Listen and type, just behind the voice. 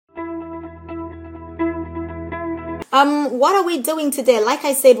What are we doing today? Like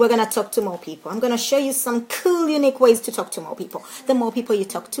I said, we're going to talk to more people. I'm going to show you some cool, unique ways to talk to more people. The more people you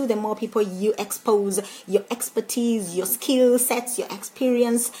talk to, the more people you expose your expertise, your skill sets, your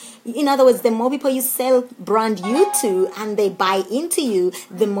experience. In other words, the more people you sell brand you to and they buy into you,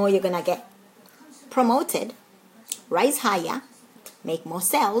 the more you're going to get promoted, rise higher, make more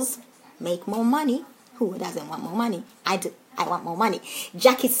sales, make more money. Who doesn't want more money? I do. I want more money.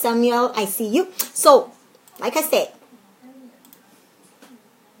 Jackie Samuel, I see you. So, like I said,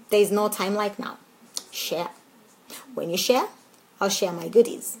 there is no time like now. Share. When you share, I'll share my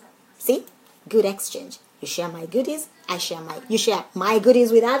goodies. See? Good exchange. You share my goodies, you share my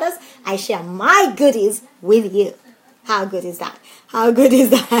goodies with others, I share my goodies with you. How good is that? How good is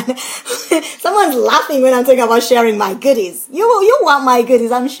that? Someone's laughing when I'm talking about sharing my goodies. You want my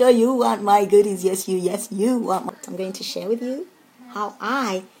goodies. I'm sure you want my goodies. Yes, you want my... I'm going to share with you how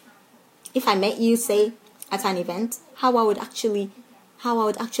if I met you, say, at an event, how I would actually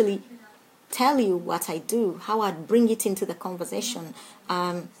tell you what I do, how I'd bring it into the conversation,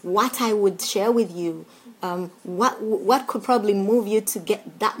 what I would share with you, what could probably move you to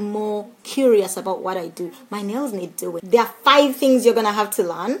get that more curious about what I do. My nails need doing. There are 5 things you're going to have to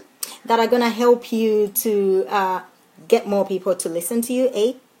learn that are going to help you to get more people to listen to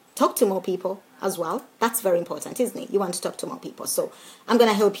you. Talk to more people as well. That's very important, isn't it? You want to talk to more people. So I'm going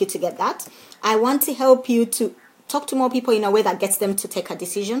to help you to get that. I want to help you to talk to more people in a way that gets them to take a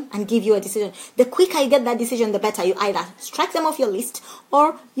decision and give you a decision. The quicker you get that decision, the better. You either strike them off your list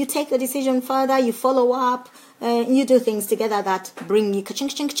or you take the decision further, you follow up, you do things together that bring you ka-ching,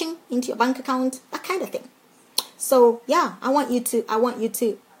 ka-ching, ka-ching into your bank account, that kind of thing. So yeah, I want you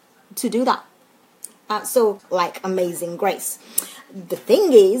to do that. So like Amazing Grace. The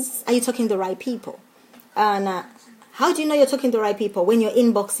thing is, are you talking to the right people? And how do you know you're talking to the right people when your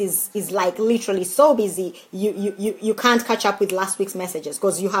inbox is like literally so busy you can't catch up with last week's messages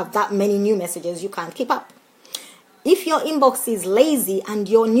because you have that many new messages you can't keep up? If your inbox is lazy and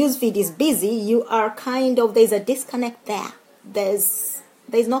your newsfeed is busy, you are there's a disconnect there. There's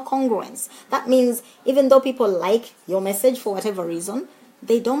no congruence. That means even though people like your message for whatever reason,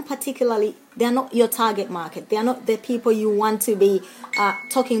 they're not your target market. They are not the people you want to be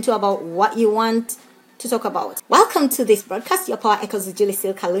talking to about what you want to talk about. Welcome to this broadcast. Your Power Echoes with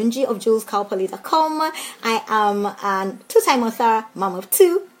Julie-Seal Kalungi of JulesKalpali.com. I am a 2-time author, mom of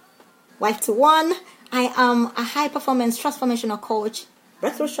 2, wife to 1. I am a high performance transformational coach,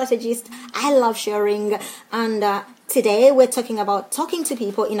 breakthrough strategist. I love sharing, and today we're talking about talking to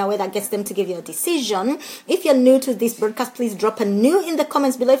people in a way that gets them to give you a decision. If you're new to this broadcast, please drop a new in the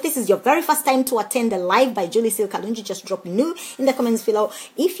comments below. If this is your very first time to attend the live by Julie-Seal Kalungi, just drop new in the comments below.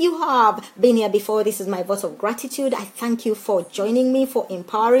 If you have been here before, this is my vote of gratitude. I thank you for joining me, for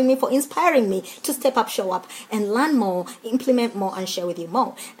empowering me, for inspiring me to step up, show up, and learn more, implement more, and share with you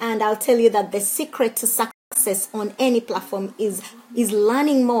more. And I'll tell you that the secret to success on any platform is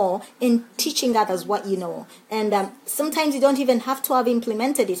learning more and teaching others what you know. And sometimes you don't even have to have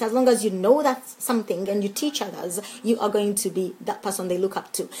implemented it. As long as you know that's something and you teach others, you are going to be that person they look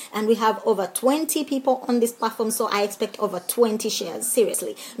up to. And we have over 20 people on this platform, so I expect over 20 shares.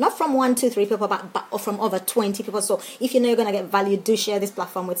 Seriously, not from 1, 2, 3 people, but from over 20 people. So if you know you're going to get value, do share this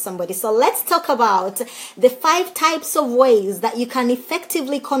platform with somebody. So let's talk about the 5 types of ways that you can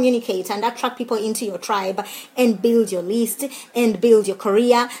effectively communicate and attract people into your tribe and build your list and build your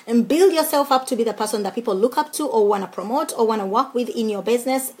career and build yourself up to be the person that people look up to or want to promote or want to work with in your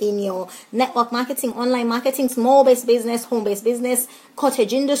business, in your network marketing, online marketing, small-based business, home-based business,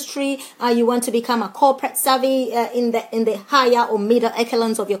 cottage industry. You want to become a corporate savvy in the higher or middle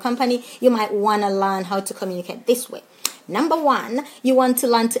echelons of your company. You might want to learn how to communicate this way. Number 1, you want to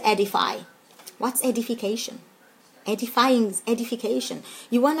learn to edify. What's edification? Edifying is edification.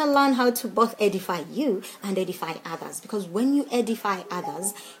 You want to learn how to both edify you and edify others, because when you edify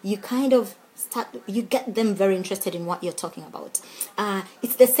others, you you get them very interested in what you're talking about.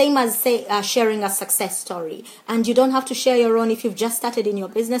 It's the same as sharing a success story, and you don't have to share your own if you've just started in your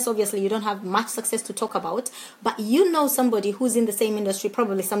business. Obviously you don't have much success to talk about, but you know somebody who's in the same industry,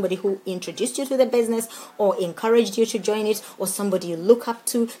 probably somebody who introduced you to the business or encouraged you to join it, or somebody you look up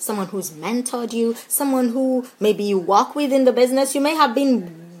to, someone who's mentored you, someone who maybe you work with in the business. You may have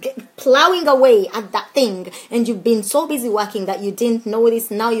been plowing away at that thing and you've been so busy working that you didn't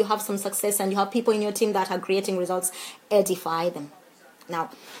notice. Now you have some success and you have people in your team that are creating results. Edify them. Now,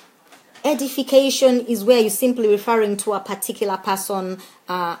 edification is where you're simply referring to a particular person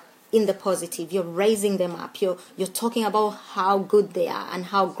in the positive. You're raising them up. You're talking about how good they are and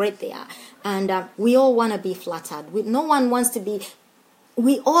how great they are. And we all want to be flattered. No one wants to be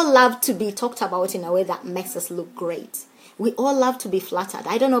We all love to be talked about in a way that makes us look great. We all love to be flattered.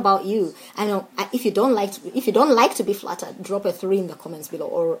 I don't know about you. I know if you don't like to be flattered, drop a 3 in the comments below,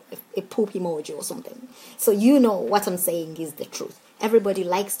 or a poop emoji or something. So you know what I'm saying is the truth. Everybody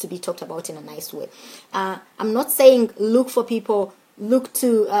likes to be talked about in a nice way. I'm not saying look to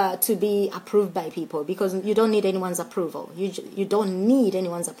be approved by people, because you don't need anyone's approval. You don't need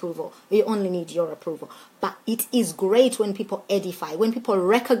anyone's approval. You only need your approval. But it is great when people edify, when people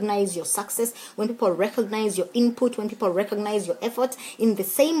recognize your success, when people recognize your input, when people recognize your effort. In the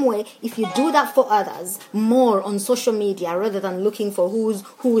same way, if you do that for others more on social media, rather than looking for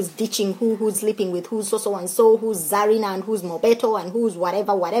who's ditching who's sleeping with who's so and so, who's Zarina and who's Mobeto and who's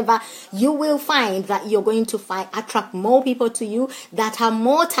whatever, you will find that you're going to attract more people to you that are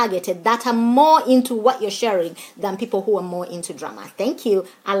more targeted, that are more into what you're sharing than people who are more into drama. Thank you.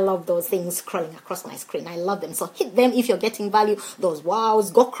 I love those things scrolling across my screen. I love them. So hit them if you're getting value. Those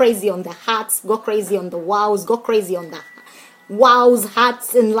wows, go crazy on the hearts, go crazy on the wows, go crazy on the wows,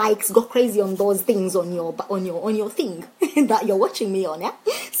 hearts and likes, go crazy on those things on your thing that you're watching me on. Yeah.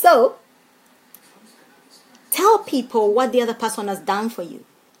 So tell people what the other person has done for you.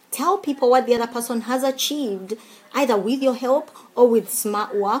 Tell people what the other person has achieved, either with your help or with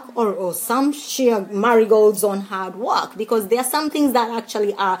smart work, or some sheer marigolds on hard work, because there are some things that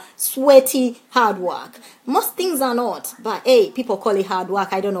actually are sweaty hard work. Most things are not, but hey, people call it hard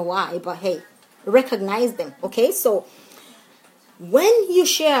work. I don't know why, but hey, recognize them, okay? So when you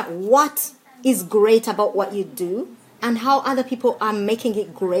share what is great about what you do and how other people are making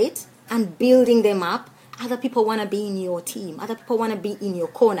it great and building them up, other people want to be in your team. Other people want to be in your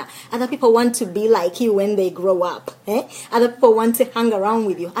corner. Other people want to be like you when they grow up. Other people want to hang around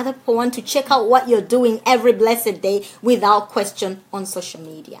with you. Other people want to check out what you're doing every blessed day without question on social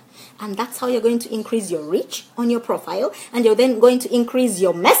media. And that's how you're going to increase your reach on your profile. And you're then going to increase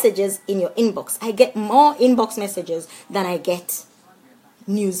your messages in your inbox. I get more inbox messages than I get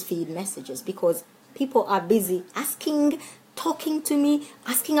newsfeed messages, because people are busy asking, talking to me,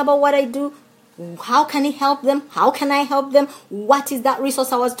 asking about what I do. How can it help them? How can I help them? What is that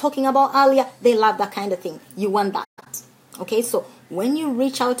resource I was talking about earlier? They love that kind of thing. You want that. Okay, so when you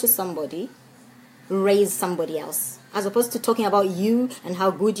reach out to somebody, raise somebody else. As opposed to talking about you and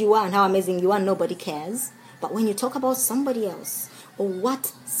how good you are and how amazing you are, nobody cares. But when you talk about somebody else, or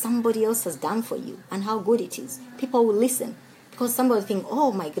what somebody else has done for you and how good it is, people will listen. Because somebody will think,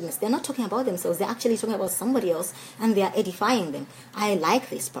 oh my goodness, they're not talking about themselves. They're actually talking about somebody else, and they're edifying them. I like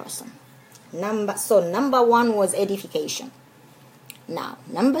this person. Number 1 was edification. Now,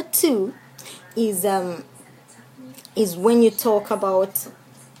 number 2 is when you talk about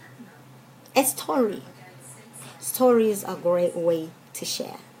a story. Stories are a great way to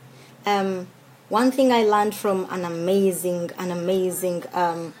share. One thing I learned from an amazing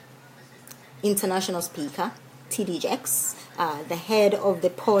international speaker, T.D. Jakes, the head of the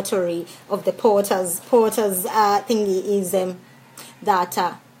porters thingy, is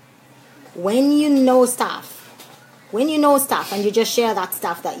that when you know stuff and you just share that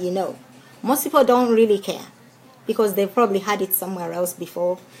stuff that you know, most people don't really care, because they've probably had it somewhere else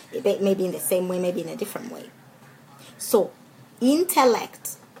before, maybe in the same way, maybe in a different way. So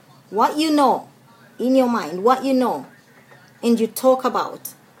intellect, what you know in your mind, what you know, and you talk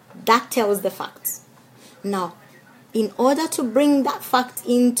about, that tells the facts. Now, in order to bring that fact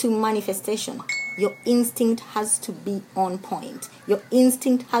into manifestation, your instinct has to be on point. Your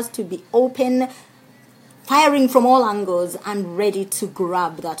instinct has to be open, firing from all angles, and ready to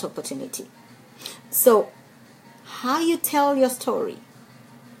grab that opportunity. So, how you tell your story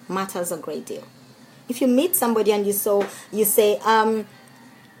matters a great deal. If you meet somebody and you say, I'm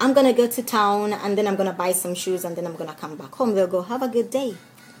going to go to town and then I'm going to buy some shoes and then I'm going to come back home, they'll go, have a good day.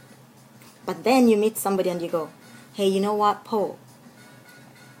 But then you meet somebody and you go, hey, you know what, Paul?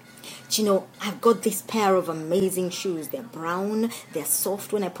 I've got this pair of amazing shoes. They're brown, they're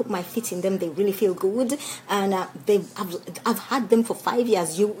soft. When I put my feet in them, they really feel good. And I've had them for 5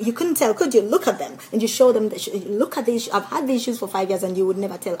 years. You couldn't tell, could you? Look at them. And you show them, look at these. I've had these shoes for 5 years and you would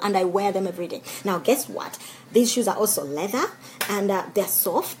never tell. And I wear them every day. Now, guess what? These shoes are also leather, and they're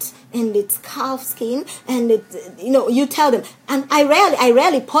soft, and it's calf skin, and you tell them. And I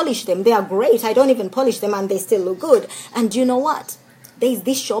rarely polish them. They are great. I don't even polish them, and they still look good. And you know what? there's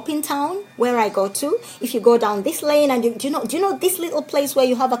this shop in town where I go to. If you go down this lane and do you know this little place where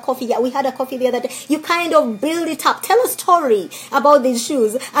you have a coffee? Yeah, we had a coffee the other day. You kind of build it up. Tell a story about these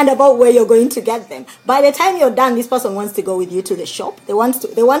shoes and about where you're going to get them. By the time you're done, this person wants to go with you to the shop. They want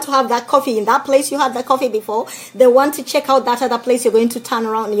to have that coffee in that place you had that coffee before. They want to check out that other place you're going to turn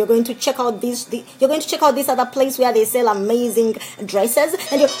around and you're going to check out this other place where they sell amazing dresses.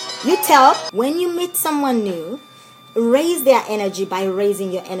 And you tell, when you meet someone new, raise their energy by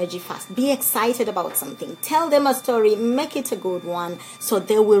raising your energy fast. Be excited about something. Tell them a story. Make it a good one so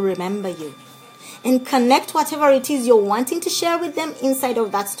they will remember you. And connect whatever it is you're wanting to share with them inside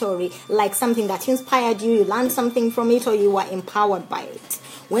of that story, like something that inspired you, you learned something from it, or you were empowered by it.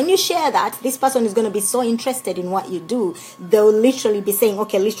 When you share that, this person is going to be so interested in what you do. They'll literally be saying,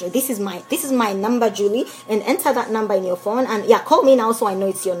 okay, literally, this is my number, Julie, and enter that number in your phone. And yeah, call me now so I know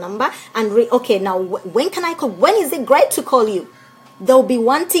it's your number. And okay, now when can I call? When is it great to call you? They'll be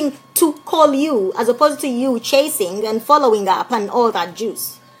wanting to call you as opposed to you chasing and following up and all that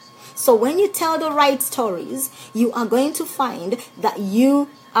juice. So when you tell the right stories, you are going to find that you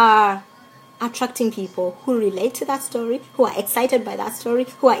are attracting people who relate to that story, who are excited by that story,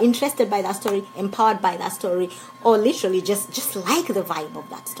 who are interested by that story, empowered by that story, or literally just like the vibe of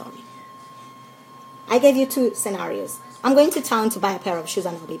that story. I gave you 2 scenarios. I'm going to town to buy a pair of shoes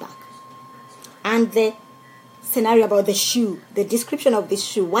and I'll be back. And the scenario about the shoe, the description of this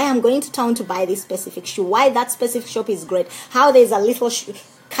shoe, why I'm going to town to buy this specific shoe, why that specific shop is great, how there's a little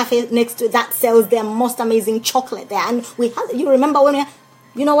cafe next to that sells their most amazing chocolate there. And you remember when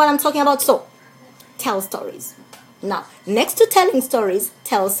you know what I'm talking about? So, tell stories. Now, next to telling stories,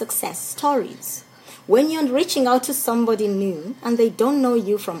 tell success stories. When you're reaching out to somebody new and they don't know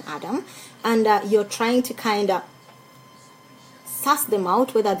you from Adam, and you're trying to kind of suss them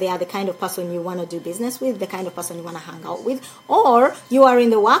out, whether they are the kind of person you want to do business with, the kind of person you want to hang out with, or you are in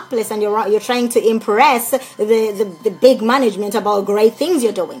the workplace and you're trying to impress the big management about great things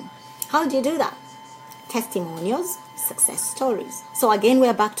you're doing. How do you do that? Testimonials, success stories. So again,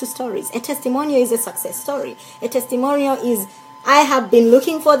 we're back to stories. A testimonial is a success story. A testimonial is, I have been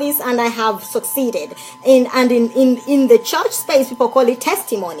looking for this and I have succeeded. In the church space, people call it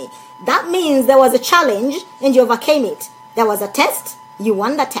testimony. That means there was a challenge and you overcame it. There was a test, you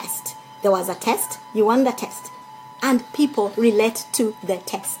won the test. There was a test, you won the test. And people relate to the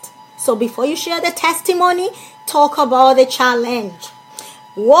test. So before you share the testimony, talk about the challenge.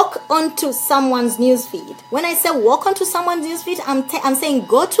 Walk onto someone's newsfeed. When I say walk onto someone's newsfeed, I'm saying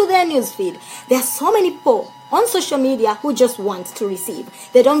go to their newsfeed. There are so many people on social media who just want to receive.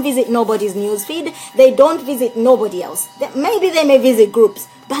 They don't visit nobody's newsfeed. They don't visit nobody else. Maybe they may visit groups,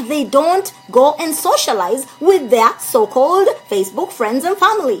 but they don't go and socialize with their so-called Facebook friends and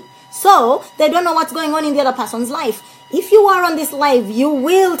family. So they don't know what's going on in the other person's life. If you are on this live, you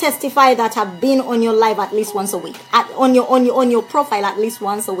will testify that I've been on your live at least once a week, on your profile at least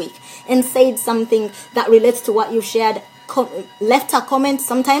once a week, and said something that relates to what you've shared. Left a comment.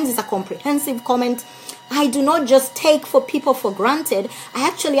 Sometimes it's a comprehensive comment. I do not just take people for granted. I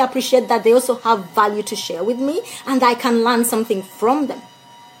actually appreciate that they also have value to share with me, and I can learn something from them.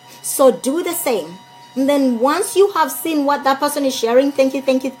 So do the same. And then once you have seen what that person is sharing, thank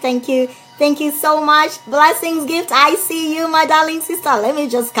you so much. Blessings gift. I see you, my darling sister. Let me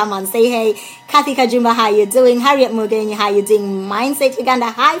just come and say, hey, Kathy Kajumba, how you doing? Harriet Mugenyi, how you doing? Mindset Uganda,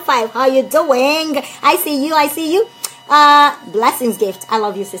 high five. How you doing? I see you. Blessings gift. I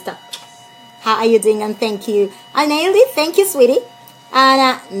love you, sister. How are you doing? And thank you. I nailed it. Thank you, sweetie.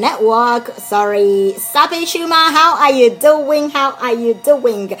 And network, sorry. Sapi Shuma, how are you doing?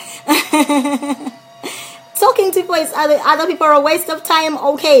 Talking to voice other people are a waste of time.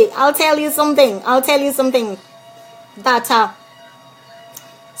 Okay, I'll tell you something that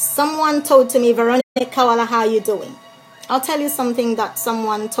someone told to me. Veronica Kawala, how are you doing? I'll tell you something that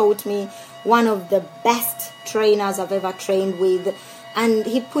someone told me, one of the best trainers I've ever trained with. And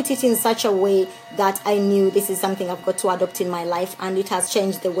he put it in such a way that I knew this is something I've got to adopt in my life. And it has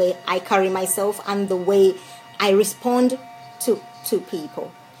changed the way I carry myself and the way I respond to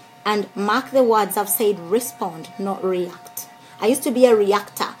people. And mark the words, I've said respond, not react. I used to be a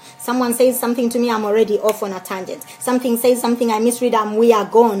reactor. Someone says something to me, I'm already off on a tangent. Something says something, I misread, we are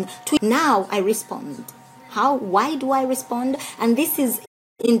gone. Now I respond. How? Why do I respond? And this is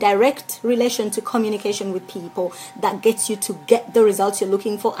in direct relation to communication with people that gets you to get the results you're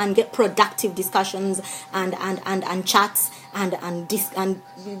looking for and get productive discussions and chats and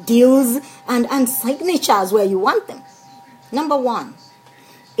deals and signatures where you want them. Number one,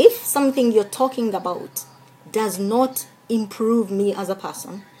 if something you're talking about does not improve me as a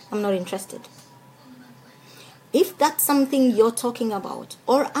person, I'm not interested. If that's something you're talking about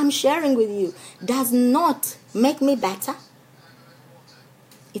or I'm sharing with you does not make me better,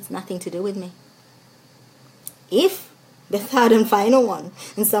 it's nothing to do with me. If the third and final one,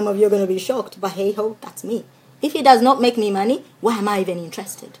 and some of you are going to be shocked, but hey ho, that's me. If it does not make me money, why am I even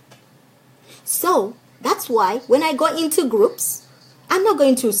interested? So that's why when I go into groups, I'm not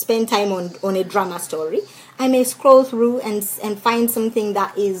going to spend time on a drama story. I may scroll through and find something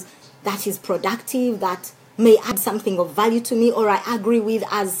that is productive, that may add something of value to me, or I agree with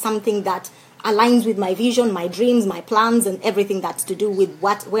as something that aligns with my vision, my dreams, my plans, and everything that's to do with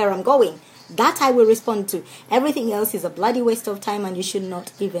where I'm going. That I will respond to. Everything else is a bloody waste of time, and you should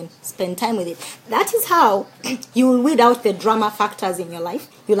not even spend time with it. That is how you will weed out the drama factors in your life.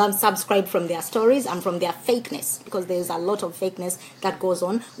 You'll unsubscribe from their stories and from their fakeness, because there's a lot of fakeness that goes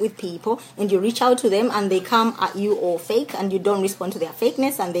on with people, and you reach out to them and they come at you all fake, and you don't respond to their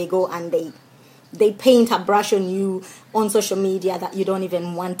fakeness, and they go and they paint a brush on you on social media that you don't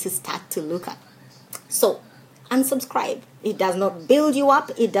even want to start to look at. So unsubscribe. It does not build you up.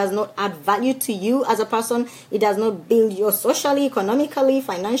 It does not add value to you as a person. It does not build you socially, economically,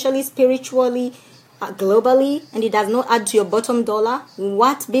 financially, spiritually, globally, and it does not add to your bottom dollar.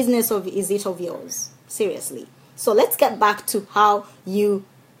 What business is it of yours? Seriously. So let's get back to how you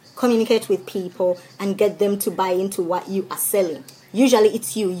communicate with people and get them to buy into what you are selling. Usually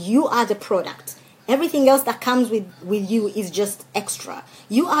it's you. You are the product. Everything else that comes with you is just extra.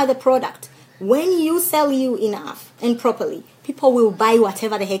 You are the product. When you sell you enough and properly, people will buy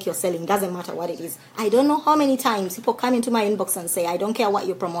whatever the heck you're selling. Doesn't matter what it is. I don't know how many times people come into my inbox and say, I don't care what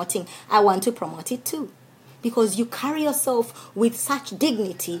you're promoting. I want to promote it too. Because you carry yourself with such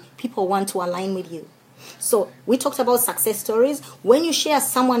dignity, people want to align with you. So we talked about success stories. When you share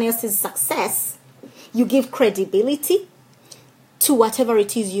someone else's success, you give credibility to whatever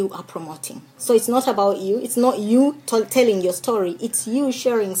it is you are promoting. So it's not about you. It's not you telling your story. It's you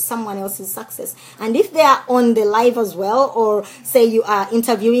sharing someone else's success. And if they are on the live as well, or say you are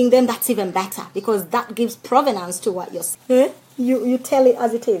interviewing them, that's even better, because that gives provenance to what you're saying. You tell it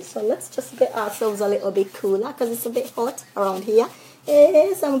as it is. So let's just get ourselves a little bit cooler, because it's a bit hot around here.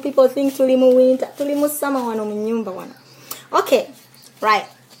 Some people think tulimu winter, tulimu summer wano munyumba wana. Okay, right.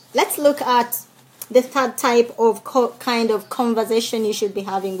 Let's look at the third type of kind of conversation you should be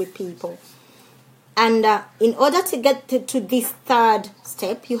having with people. And in order to get to this third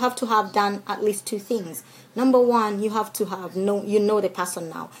step, you have to have done at least two things. Number one, you have to have know the person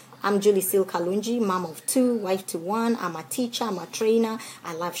now. I'm Julie Sil Kalunji, mom of 2, wife to 1. I'm a teacher, I'm a trainer.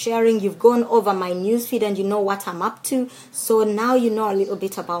 I love sharing. You've gone over my newsfeed and you know what I'm up to. So now you know a little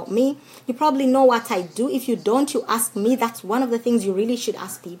bit about me. You probably know what I do. If you don't, you ask me. That's one of the things you really should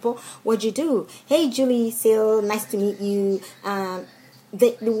ask people. What do you do? Hey, Julie Sil, nice to meet you.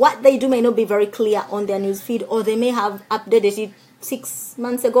 What they do may not be very clear on their newsfeed, or they may have updated it 6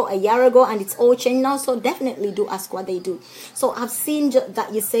 months ago, a year ago, and it's all changed now. So definitely do ask what they do. So I've seen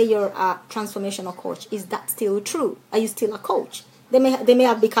that you say you're a transformational coach. Is that still true? Are you still a coach? They may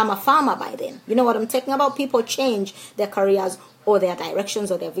have become a farmer by then. You know what I'm talking about? People change their careers or their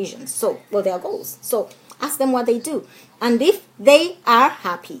directions or their visions, or their goals. So ask them what they do, and if they are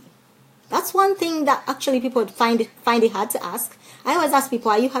happy. That's one thing that actually people find it hard to ask. I always ask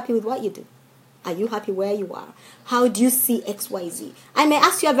people, are you happy with what you do? Are you happy where you are? How do you see XYZ? I may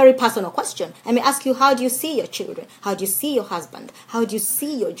ask you a very personal question. I may ask you, how do you see your children? How do you see your husband? How do you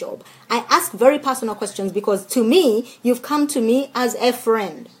see your job? I ask very personal questions because to me, you've come to me as a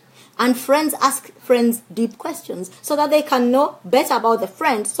friend. And friends ask friends deep questions so that they can know better about the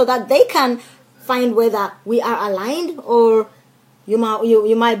friend, so that they can find whether we are aligned, or you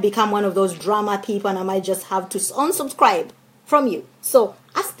might become one of those drama people and I might just have to unsubscribe from you. So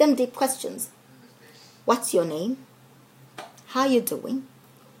ask them deep questions. What's your name? How are you doing?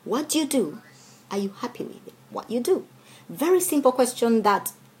 What do you do? Are you happy with it? What you do? Very simple question,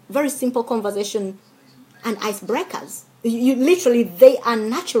 very simple conversation and icebreakers. You literally, they are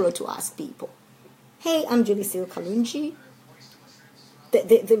natural to ask people. Hey, I'm Julie Sil Kalunji.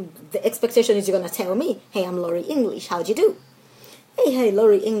 The expectation is you're going to tell me, hey, I'm Laurie English. How do you do? Hey,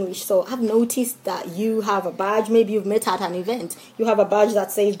 Laurie English. So I've noticed that you have a badge. Maybe you've met at an event. You have a badge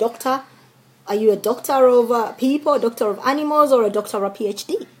that says doctor. Are you a doctor of people, doctor of animals, or a doctor of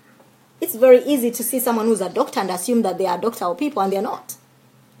PhD? It's very easy to see someone who's a doctor and assume that they are a doctor of people, and they're not.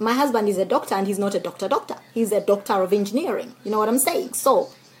 My husband is a doctor, and he's not a doctor. He's a doctor of engineering. You know what I'm saying? So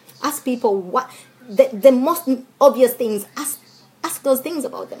ask people what the most obvious things. Ask those things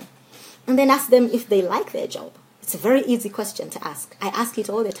about them. And then ask them if they like their job. It's a very easy question to ask. I ask it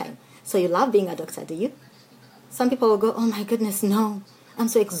all the time. So you love being a doctor, do you? Some people will go, oh my goodness, no. I'm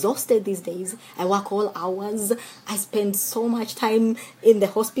so exhausted these days. I work all hours. I spend so much time in the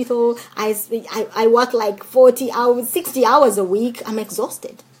hospital. I work like 40 hours, 60 hours a week. I'm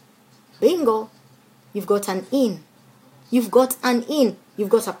exhausted. Bingo. You've got an in. You've got an in. You've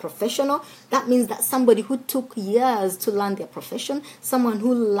got a professional. That means that somebody who took years to learn their profession, someone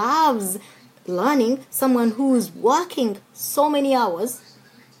who loves learning, someone who's working so many hours,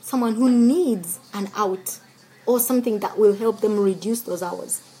 someone who needs an out or something that will help them reduce those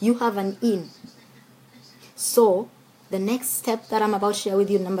hours. You have an in. So the next step that I'm about to share with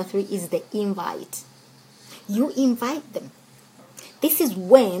you, number 3, is the invite. You invite them. This is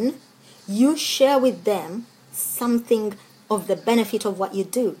when you share with them something of the benefit of what you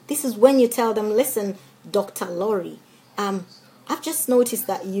do. This is when you tell them, listen, Dr. Lori, I've just noticed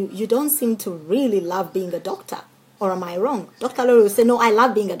that you don't seem to really love being a doctor. Or am I wrong? Dr. Lori will say, no, I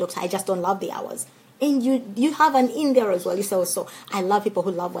love being a doctor. I just don't love the hours. And you have an in there as well. You say, oh, so I love people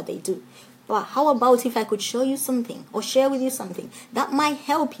who love what they do. But how about if I could show you something or share with you something that might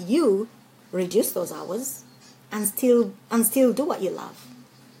help you reduce those hours and still do what you love?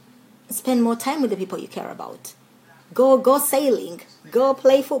 Spend more time with the people you care about. Go sailing. Go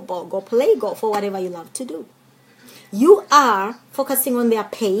play football. Go play golf or whatever you love to do. You are focusing on their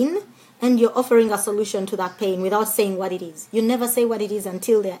pain and you're offering a solution to that pain without saying what it is. You never say what it is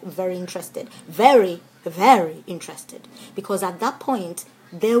until they're very interested. Very, very interested. Because at that point,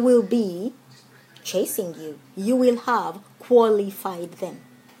 they will be chasing you. You will have qualified them.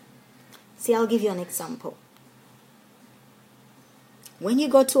 See, I'll give you an example. When you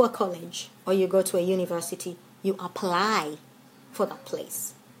go to a college or you go to a university, you apply for that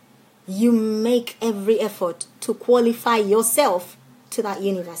place. You make every effort to qualify yourself to that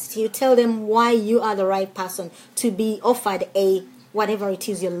university. You tell them why you are the right person to be offered whatever it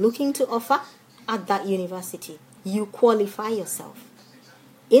is you're looking to offer at that university. You qualify yourself.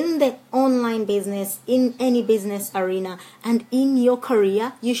 In the online business, in any business arena, and in your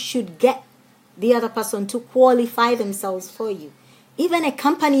career, you should get the other person to qualify themselves for you. Even a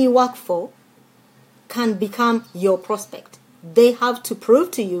company you work for can become your prospect. They have to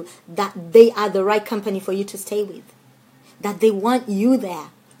prove to you that they are the right company for you to stay with. That they want you there.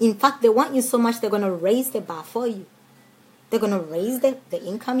 In fact, they want you so much they're going to raise the bar for you. They're going to raise the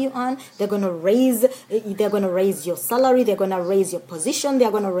income you earn. They're going to raise your salary. They're going to raise your position. They're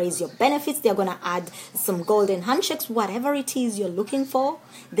going to raise your benefits. They're going to add some golden handshakes. Whatever it is you're looking for,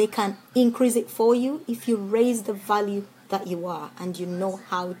 they can increase it for you if you raise the value that you are and you know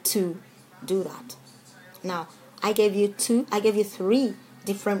how to do that. Now, I gave you 3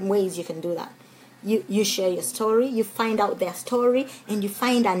 different ways you can do that. You share your story, you find out their story, and you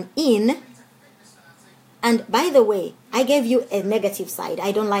find an in. And by the way, I gave you a negative side.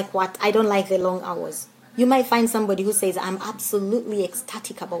 I don't like the long hours. You might find somebody who says, I'm absolutely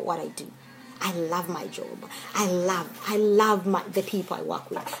ecstatic about what I do. I love my job. I love the people I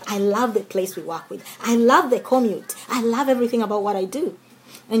work with. I love the place we work with. I love the commute. I love everything about what I do.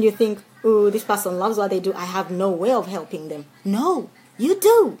 And you think, oh, this person loves what they do. I have no way of helping them. No, you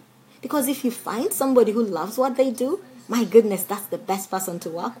do. Because if you find somebody who loves what they do, my goodness, that's the best person to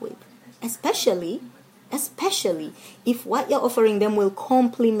work with. Especially if what you're offering them will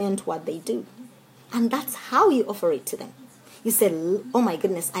complement what they do. And that's how you offer it to them. You say, oh my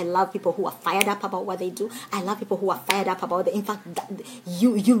goodness, I love people who are fired up about what they do. I love people who are fired up about it. In fact,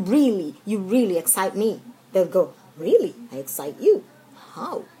 you really excite me. They'll go, really? I excite you?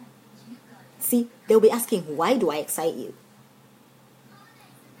 How? See, they'll be asking, why do I excite you?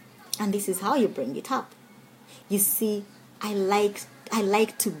 And this is how you bring it up. You see, I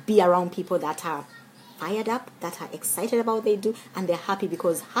like to be around people that are fired up, that are excited about what they do, and they're happy,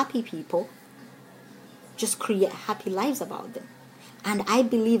 because happy people just create happy lives about them. And I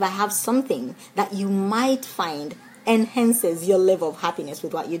believe I have something that you might find enhances your level of happiness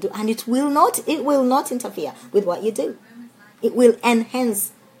with what you do, and it will not interfere with what you do. It will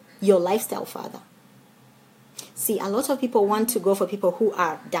enhance your lifestyle further. See, a lot of people want to go for people who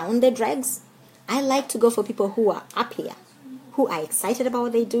are down the dregs. I like to go for people who are happier, who are excited about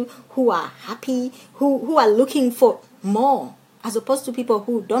what they do, who are happy, who are looking for more, as opposed to people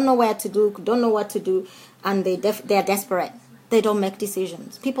who don't know what to do, and they're desperate. They don't make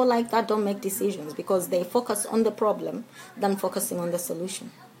decisions. People like that don't make decisions because they focus on the problem than focusing on the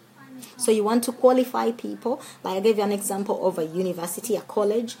solution. So you want to qualify people. Like I gave you an example of a university, a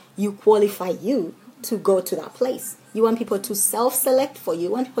college. You qualify you to go to that place. You want people to self-select for you.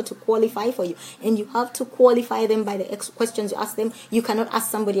 You want people to qualify for you. And you have to qualify them by the questions you ask them. You cannot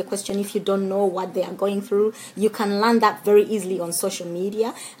ask somebody a question if you don't know what they are going through. You can learn that very easily on social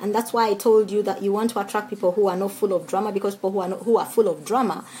media. And that's why I told you that you want to attract people who are not full of drama, because people who are full of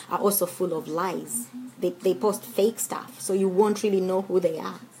drama are also full of lies. They post fake stuff. So you won't really know who they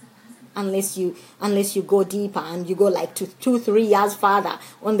are. Unless you go deeper and you go like 2-3 years further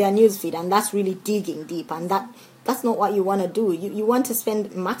on their newsfeed, and that's really digging deep, and that's not what you want to do. You want to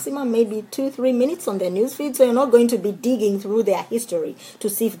spend maximum maybe 2-3 minutes on their newsfeed, so you're not going to be digging through their history to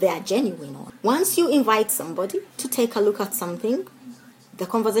see if they are genuine or not. Once you invite somebody to take a look at something, the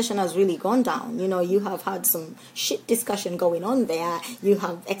conversation has really gone down. You have had some shit discussion going on there. You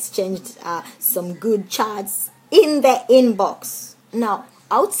have exchanged some good chats in the inbox. Now,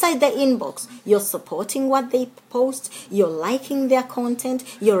 outside the inbox, you're supporting what they post, you're liking their content,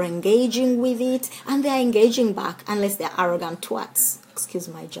 you're engaging with it, and they're engaging back, unless they're arrogant twats. Excuse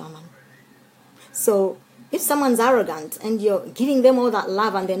my German. So, if someone's arrogant and you're giving them all that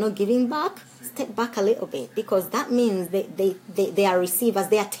love and they're not giving back, step back a little bit, because that means they are receivers,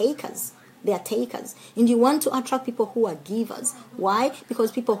 they are takers. They are takers. And you want to attract people who are givers. Why?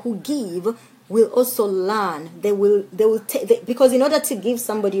 Because people who give will also learn. They will take, because in order to give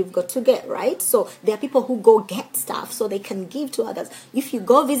somebody, you've got to get, right? So there are people who go get stuff so they can give to others. If you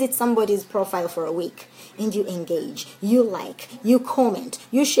go visit somebody's profile for a week and you engage, you like, you comment,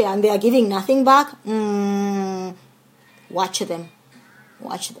 you share, and they are giving nothing back, watch them.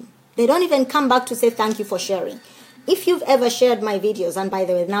 They don't even come back to say thank you for sharing. If you've ever shared my videos, and by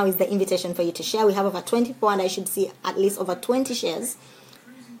the way, now is the invitation for you to share. We have over 24, and I should see at least over 20 shares.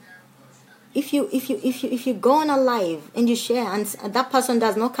 If you go on a live and you share, and that person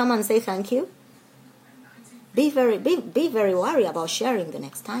does not come and say thank you, be very wary about sharing the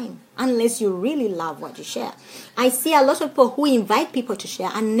next time, unless you really love what you share. I see a lot of people who invite people to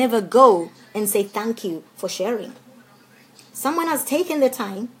share and never go and say thank you for sharing. Someone has taken the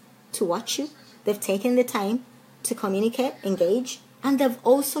time to watch you. They've taken the time to communicate, engage, and they've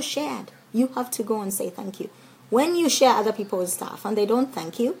also shared. You have to go and say thank you. When you share other people's stuff and they don't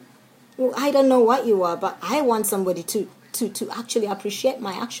thank you, well, I don't know what you are, but I want somebody to actually appreciate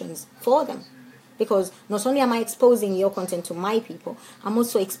my actions for them. Because not only am I exposing your content to my people, I'm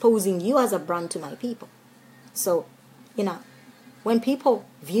also exposing you as a brand to my people. So, when people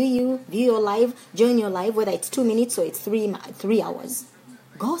view your live, join your live, whether it's 2 minutes or it's 3 hours,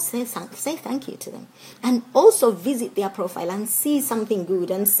 go say thank you to them. And also visit their profile and see something good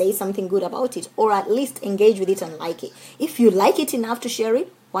and say something good about it, or at least engage with it and like it. If you like it enough to share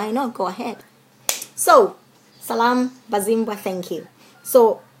it, why not? Go ahead. So, salam, bazimbwa, thank you.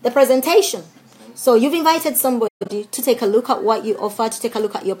 So, the presentation. So, you've invited somebody to take a look at what you offer, to take a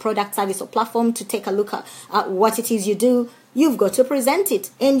look at your product, service, or platform, to take a look at what it is you do. You've got to present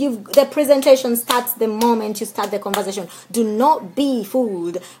it. And the presentation starts the moment you start the conversation. Do not be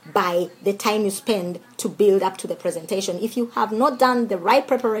fooled by the time you spend to build up to the presentation. If you have not done the right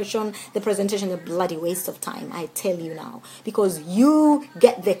preparation, the presentation is a bloody waste of time, I tell you now. Because you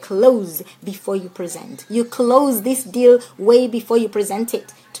get the close before you present. You close this deal way before you present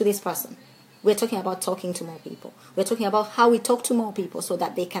it to this person. We're talking about talking to more people. We're talking about how we talk to more people so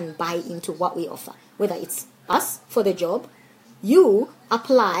that they can buy into what we offer. Whether it's us for the job, you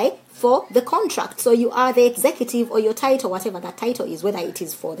apply for the contract. So you are the executive, or your title, whatever that title is, whether it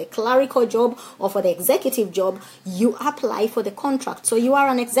is for the clerical job or for the executive job, you apply for the contract. So you are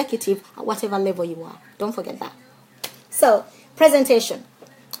an executive at whatever level you are. Don't forget that. So, presentation.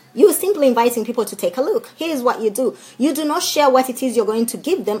 You're simply inviting people to take a look. Here's what you do. You do not share what it is you're going to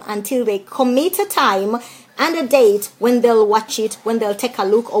give them until they commit a time and a date when they'll watch it, when they'll take a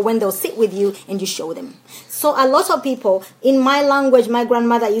look, or when they'll sit with you and you show them. So a lot of people, in my language, my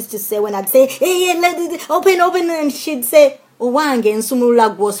grandmother used to say, when I'd say, hey, open, and she'd say,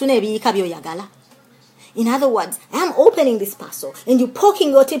 in other words, I'm opening this parcel and you're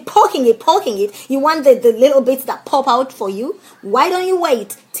poking it. You want the little bits that pop out for you. Why don't you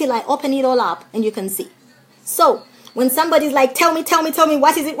wait till I open it all up and you can see? So when somebody's like, tell me,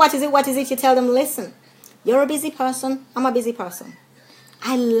 what is it? You tell them, listen, you're a busy person. I'm a busy person.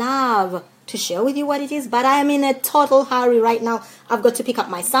 I love to share with you what it is, but I'm in a total hurry right now. I've got to pick up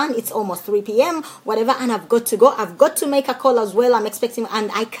my son. It's almost 3 p.m., whatever, and I've got to go. I've got to make a call as well. I'm expecting,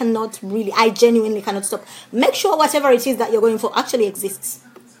 and I genuinely cannot stop. Make sure whatever it is that you're going for actually exists.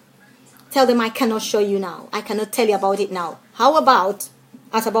 Tell them I cannot show you now. I cannot tell you about it now. How about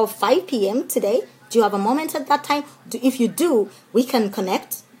at 5 p.m. today? Do you have a moment at that time? If you do, we can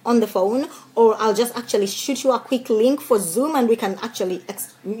connect on the phone, or I'll just actually shoot you a quick link for Zoom and we can actually,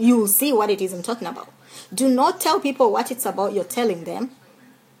 you'll see what it is I'm talking about. Do not tell people what it's about you're telling them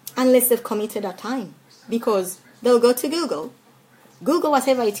unless they've committed a time, because they'll go to Google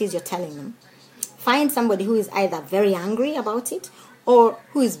whatever it is you're telling them, find somebody who is either very angry about it or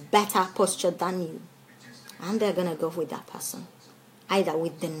who is better postured than you, and they're going to go with that person, either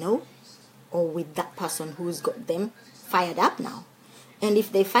with the no or with that person who's got them fired up now. And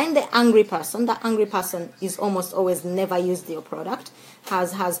if they find the angry person, that angry person is almost always never used your product,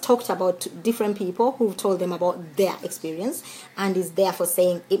 has talked about different people who've told them about their experience, and is therefore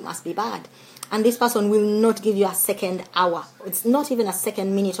saying it must be bad. And this person will not give you a second hour. It's not even a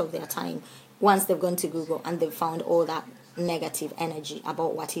second minute of their time once they've gone to Google and they've found all that negative energy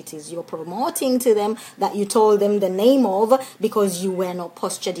about what it is you're promoting to them, that you told them the name of because you were not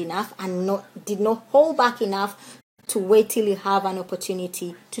postured enough and did not hold back enough to wait till you have an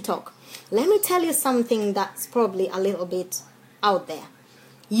opportunity to talk. Let me tell you something that's probably a little bit out there.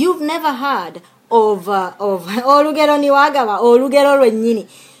 You've never heard of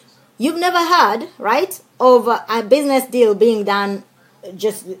You've never heard, right, of a business deal being done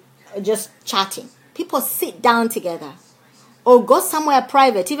just chatting. People sit down together or go somewhere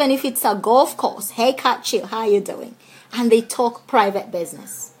private, even if it's a golf course. Hey, cat chill, how are you doing? And they talk private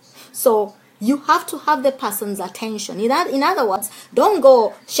business. So you have to have the person's attention. In other words, don't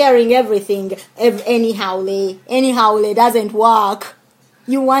go sharing everything anyhow. It doesn't work.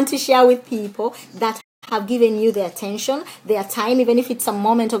 You want to share with people that have given you their attention, their time, even if it's a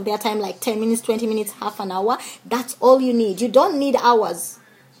moment of their time, like 10 minutes, 20 minutes, half an hour. That's all you need. You don't need hours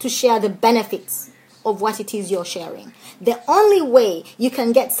to share the benefits of what it is you're sharing. The only way you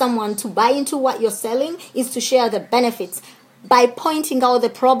can get someone to buy into what you're selling is to share the benefits by pointing out the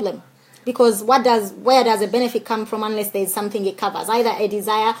problem. Because where does a benefit come from unless there's something it covers, either a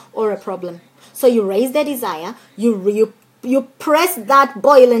desire or a problem? So you raise the desire, you press that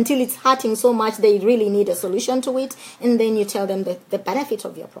boil until it's hurting so much they really need a solution to it, and then you tell them the benefit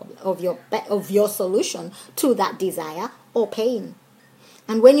of your problem, of your solution to that desire or pain.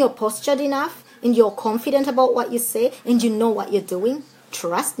 And when you're postured enough and you're confident about what you say and you know what you're doing,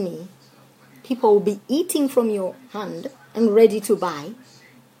 trust me, people will be eating from your hand and ready to buy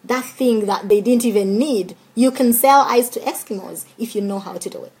that thing that they didn't even need. You can sell ice to Eskimos if you know how to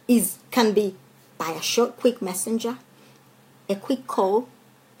do it. It can be by a short, quick messenger, a quick call,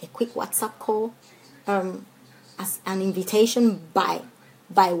 a quick WhatsApp call, as an invitation by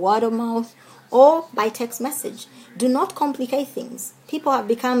word of mouth, or by text message. Do not complicate things. People have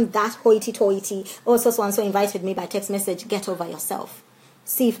become that hoity-toity. Oh, so-and-so invited me by text message. Get over yourself.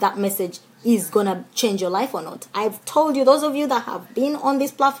 See if that message is going to change your life or not. I've told you, those of you that have been on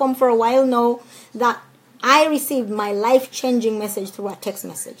this platform for a while know that I received my life-changing message through a text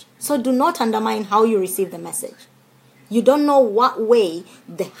message. So do not undermine how you receive the message. You don't know what way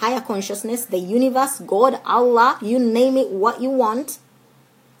the higher consciousness, the universe, God, Allah, you name it, what you want,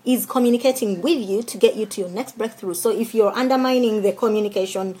 is communicating with you to get you to your next breakthrough. So if you're undermining the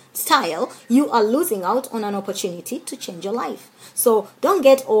communication style, you are losing out on an opportunity to change your life. So don't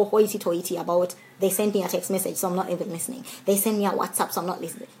get all hoity-toity about, they sent me a text message, so I'm not even listening. They send me a WhatsApp, so I'm not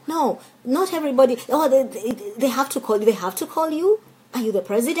listening. No, not everybody. Oh, they have to call you. They have to call you? Are you the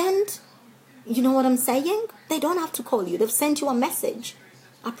president? You know what I'm saying? They don't have to call you. They've sent you a message.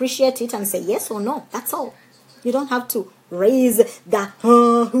 Appreciate it and say yes or no. That's all. You don't have to raise the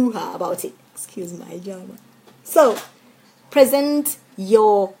hoo-ha about it. Excuse my German. So, present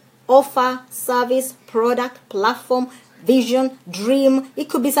your offer, service, product, platform, vision, dream. It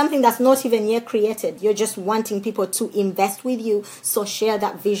could be something that's not even yet created. You're just wanting people to invest with you. So share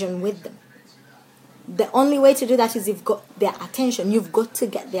that vision with them. The only way to do that is you've got their attention. You've got to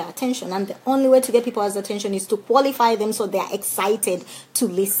get their attention. And the only way to get people's attention is to qualify them so they're excited to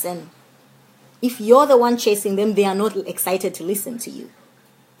listen. If you're the one chasing them, they are not excited to listen to you.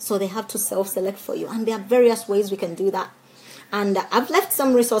 So they have to self-select for you. And there are various ways we can do that. And I've left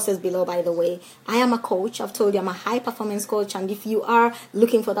some resources below, by the way. I am a coach. I've told you I'm a high-performance coach. And if you are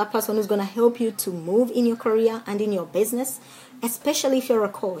looking for that person who's going to help you to move in your career and in your business, especially if you're a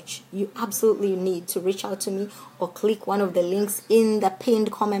coach, you absolutely need to reach out to me or click one of the links in the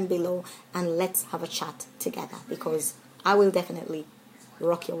pinned comment below and let's have a chat together, because I will definitely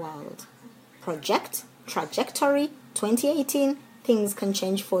rock your world. Project Trajectory 2018, things can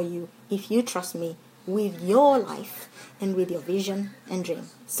change for you if you trust me with your life and with your vision and dream.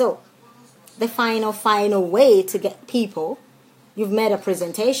 So, the final way to get people, you've made a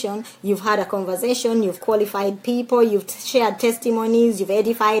presentation, you've had a conversation, you've qualified people, you've shared testimonies, you've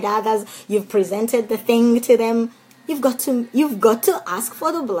edified others, you've presented the thing to them. You've got to ask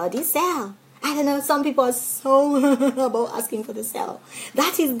for the bloody sale. I don't know, some people are so about asking for the sale.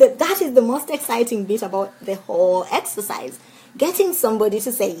 That is the most exciting bit about the whole exercise. Getting somebody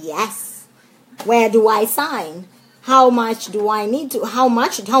to say yes. Where do I sign? How much do I need to? How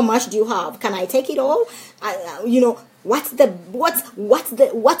much do you have? Can I take it all? What's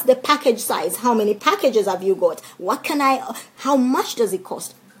the package size? How many packages have you got? How much does it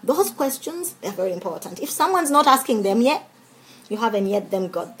cost? Those questions, they're very important. If someone's not asking them yet, you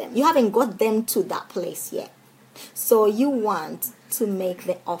haven't got them. You haven't got them to that place yet. So you want to make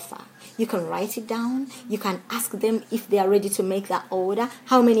the offer. You can write it down. You can ask them if they are ready to make that order.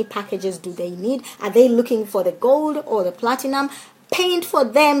 How many packages do they need? Are they looking for the gold or the platinum? Paint for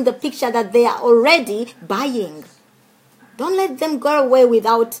them the picture that they are already buying. Don't let them go away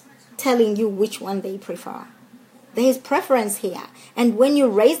without telling you which one they prefer. There is preference here. And when you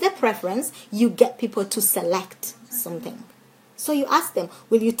raise the preference, you get people to select something. So you ask them,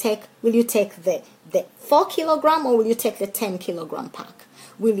 will you take the 4 kilogram or will you take the 10 kilogram pack?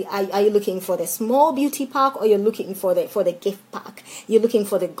 Are you looking for the small beauty pack or you're looking for the gift pack? You're looking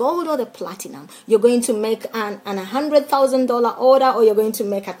for the gold or the platinum? You're going to make an $100,000 order or you're going to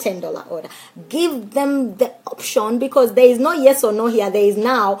make a $10 order? Give them the option, because there is no yes or no here. There is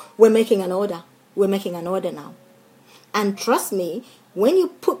now, we're making an order. We're making an order now. And trust me, when you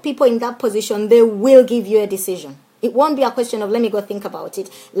put people in that position, they will give you a decision. It won't be a question of, let me go think about it.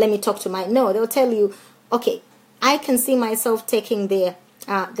 Let me talk to no, they'll tell you, okay, I can see myself taking the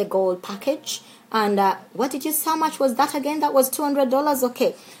gold package. And how much was that again? That was $200.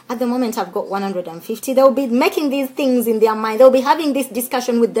 Okay. At the moment, I've got $150. They'll be making these things in their mind. They'll be having this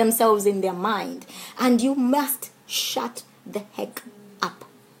discussion with themselves in their mind. And you must shut the heck up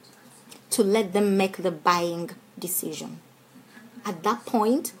to let them make the buying decision. At that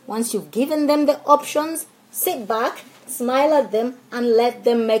point, once you've given them the options, sit back, smile at them, and let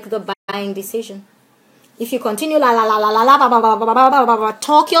them make the buying decision. If you continue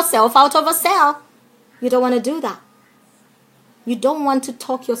talk yourself out of a sale, you don't want to do that. You don't want to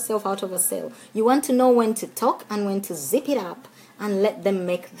talk yourself out of a sale. You want to know when to talk and when to zip it up and let them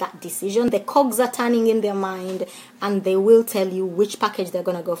make that decision. The cogs are turning in their mind and they will tell you which package they're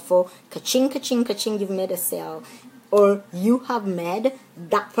going to go for. Ka-ching, ka-ching, ka-ching, you've made a sale. Or you have made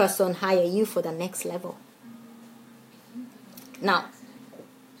that person hire you for the next level. Now,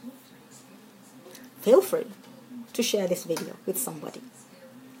 feel free to share this video with somebody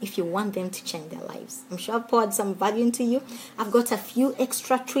if you want them to change their lives. I'm sure I've poured some value into you. I've got a few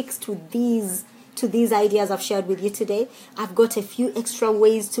extra tricks to these ideas I've shared with you today. I've got a few extra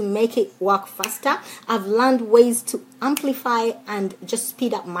ways to make it work faster. I've learned ways to amplify and just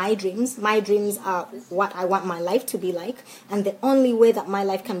speed up my dreams. My dreams are what I want my life to be like. And the only way that my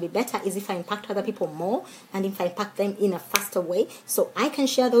life can be better is if I impact other people more and if I impact them in a faster way. So I can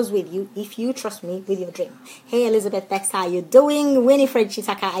share those with you if you trust me with your dream. Hey, Elizabeth Bex, how you doing? Winifred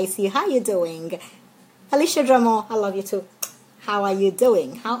Chitaka, I see. How you doing? Alicia Dramo, I love you too. How are you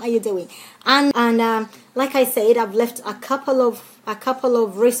doing? And like I said, I've left a couple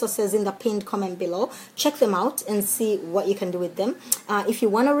of resources in the pinned comment below. Check them out and see what you can do with them. If you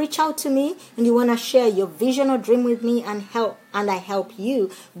want to reach out to me and you want to share your vision or dream with me and I help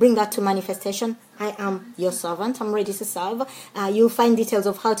you bring that to manifestation, I am your servant. I'm ready to serve. You'll find details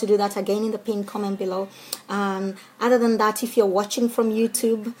of how to do that again in the pinned comment below. Other than that, if you're watching from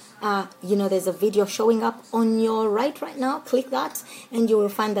YouTube, there's a video showing up on your right now. Click that and you will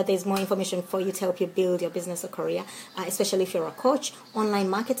find that there's more information for you to help you build your business or career, especially if you're a coach, online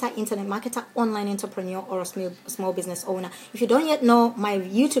marketer, internet marketer, online entrepreneur, or a small business owner. If you don't yet know my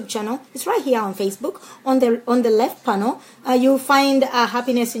YouTube channel, it's right here on Facebook. On the left panel, you'll find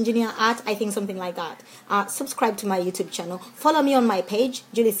Happiness Engineer Art, I think something like that. Subscribe to my YouTube channel. Follow me on my page,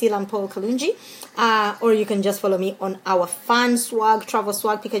 Julie Sealand Paul Kalunji, or you can just follow me on our fun swag, travel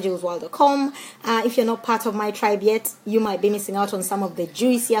swag, pickajulesworld.com. If you're not part of my tribe yet, you might be missing out on some of the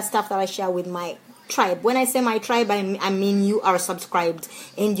juicier stuff that I share with my tribe. When I say my tribe, I mean you are subscribed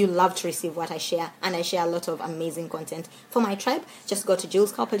and you love to receive what I share, and I share a lot of amazing content for my tribe. Just go to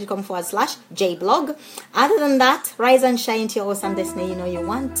julescarpel.com/jblog. Other than that, rise and shine to your awesome destiny. You know you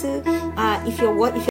want to. If you're